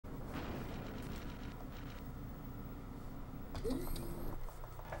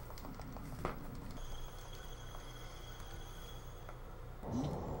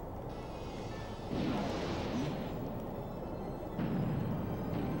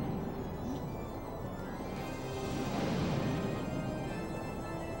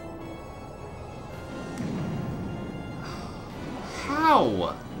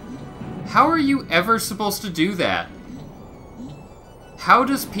How? How are you ever supposed to do that? How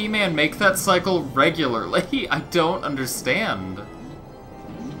does P-Man make that cycle regularly? I don't understand.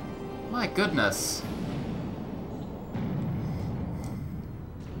 My goodness.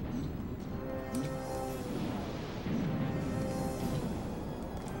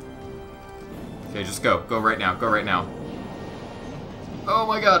 Okay, just go. Go right now. Go right now. Oh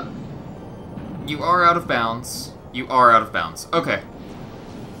my god. You are out of bounds. You are out of bounds. Okay.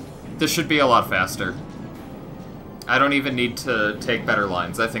 This should be a lot faster. I don't even need to take better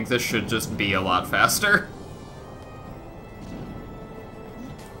lines. I think this should just be a lot faster.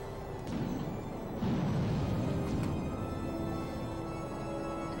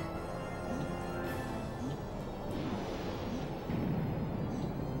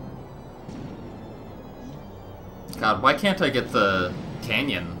 God, why can't I get the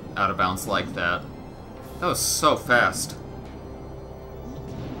canyon out of bounds like that? That was so fast.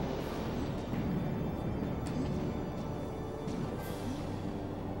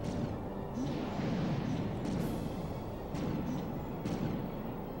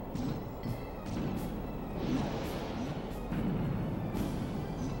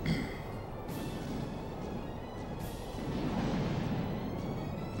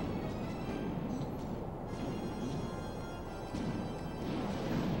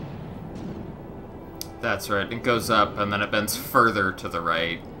 That's right, it goes up and then it bends further to the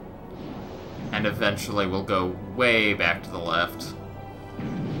right. And eventually will go way back to the left.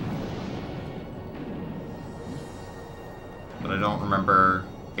 But I don't remember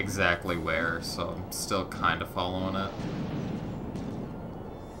exactly where, so I'm still kind of following it.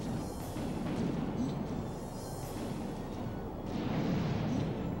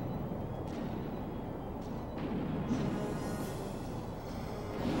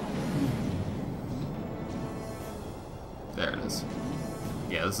 There it is.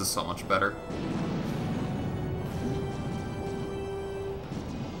 Yeah, this is so much better.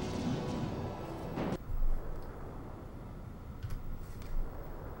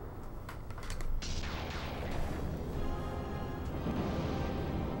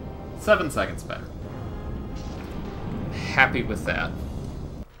 "7 seconds better. Happy with that.